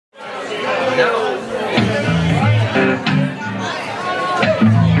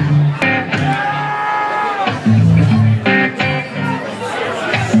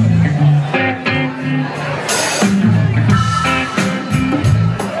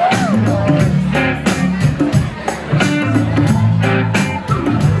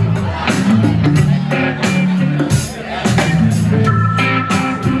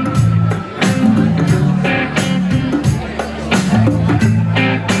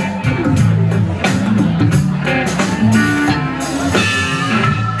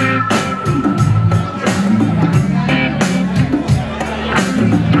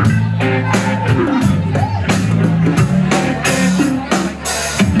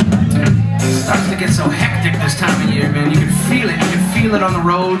gets so hectic this time of year, man. You can feel it. You can feel it on the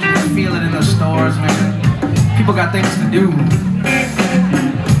road. You can feel it in the stores, man. People got things to do.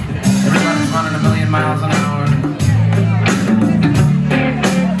 Everybody's running a million miles an hour.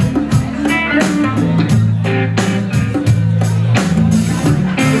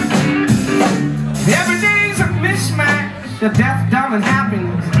 Every day's a mismatch. The death, dumb, and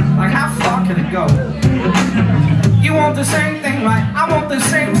happiness. Like, how far can it go? You want the same thing, right? I want the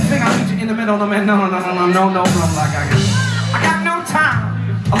same thing. I'll meet you in the middle. No, man, no, bro. Like, I got no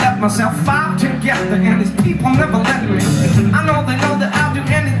time. I left myself five together, and these people never let me. I know they know that I'll do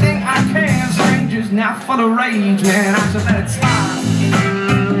anything I can. Strangers now full of rage, man. I should let it slide.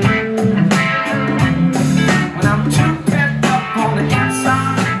 When I'm too pent up on the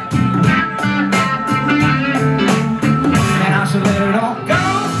inside, and I should let it all go.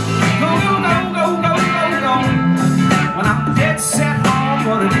 When I'm dead set on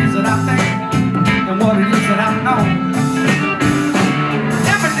what it is that I think and what it is that I know.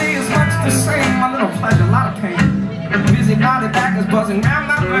 Every day is much the same, a little pleasure, a lot of pain. Busy body backers buzzing round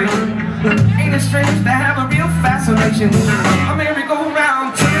my brain. Ain't it strange to have a real fascination? A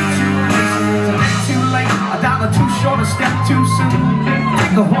merry-go-round, turn too late, a dollar too short, a step too soon.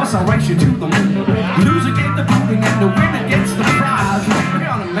 Take a horse, I'll race you to the moon. Loser get the booting and the winner gets the prize. We're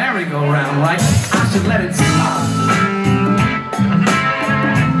on a merry-go-round, right? I should let it slide.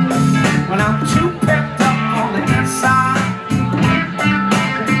 When I'm too pepped up on the inside,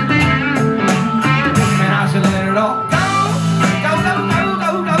 and I should let it all go.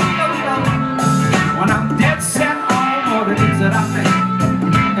 When I'm dead set on what it is that I think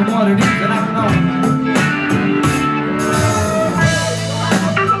and what it is that I know.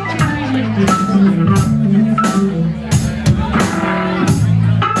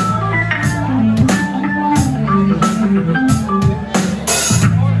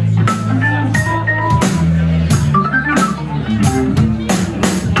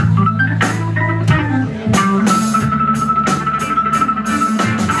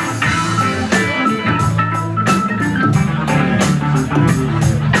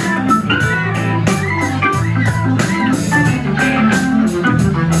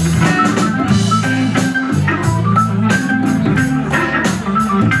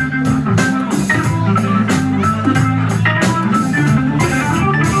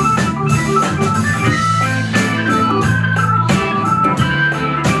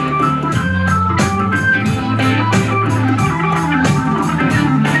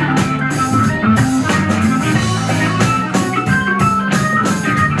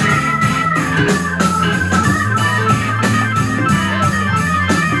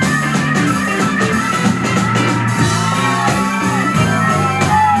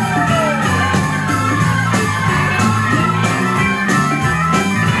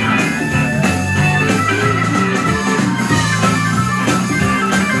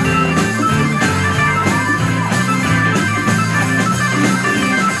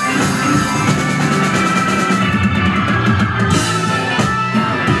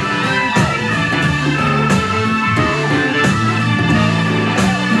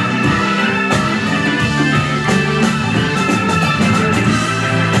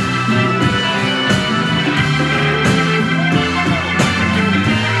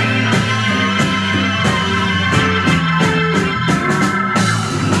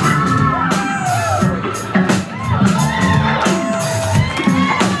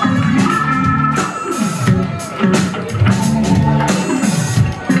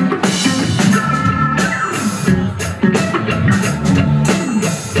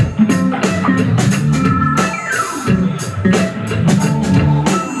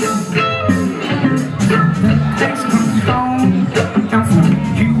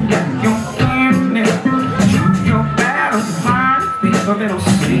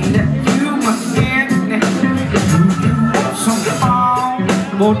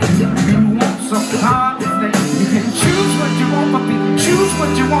 Or do you want some hard thing? You can choose what you want, but choose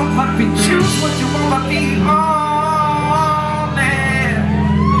what you want, but choose what you want, but be on man.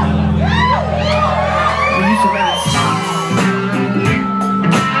 Well, you should let it stop.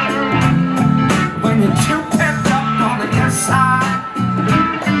 When you're too pent up on the inside,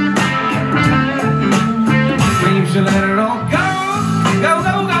 when you should let it all go.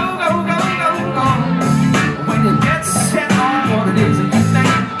 When you get set on what it is that you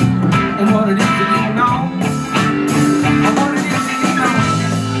think and what it is that you know, and what it is that you know.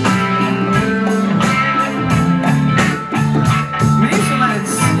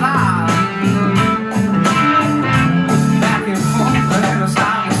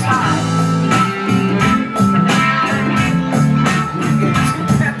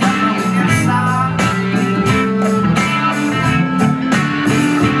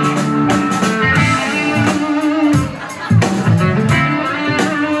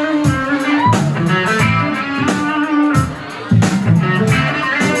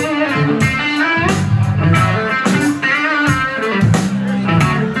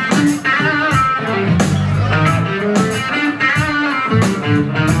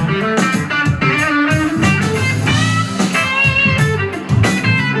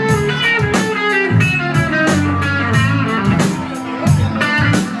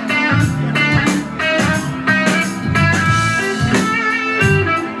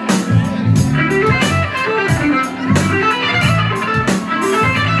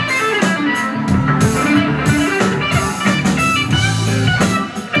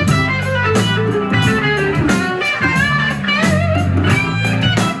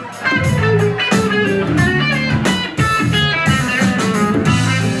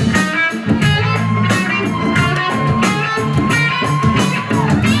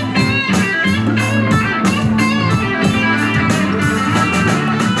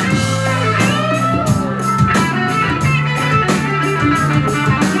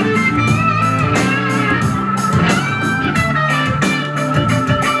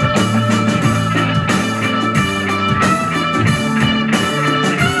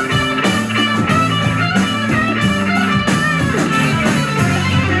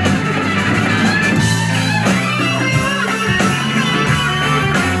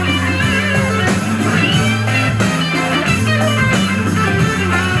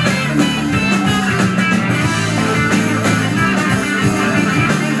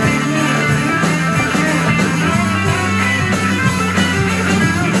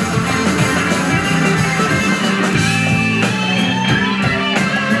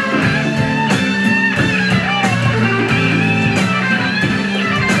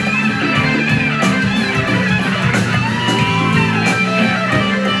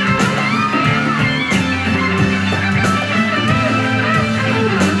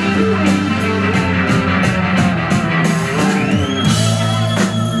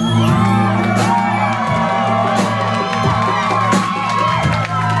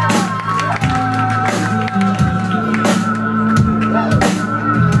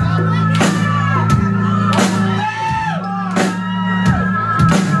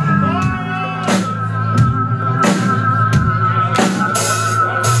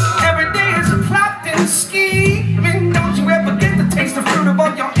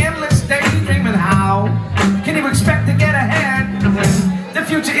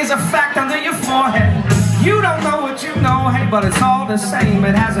 future is a fact under your forehead. You don't know what you know, hey, but it's all the same.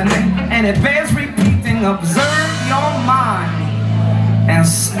 It has a name and it bears repeating. Observe your mind and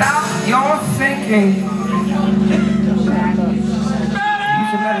stop your thinking. You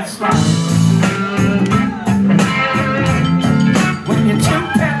should let it slide. When you're too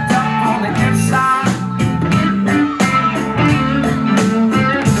pent up on the inside,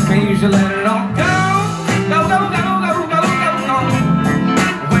 you should let it all go. Go, go, go, go, go, go, go.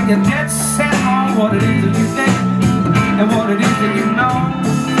 When you're dead set on what it is that you think and what it is that you know,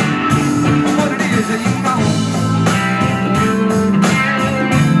 what it is that you know.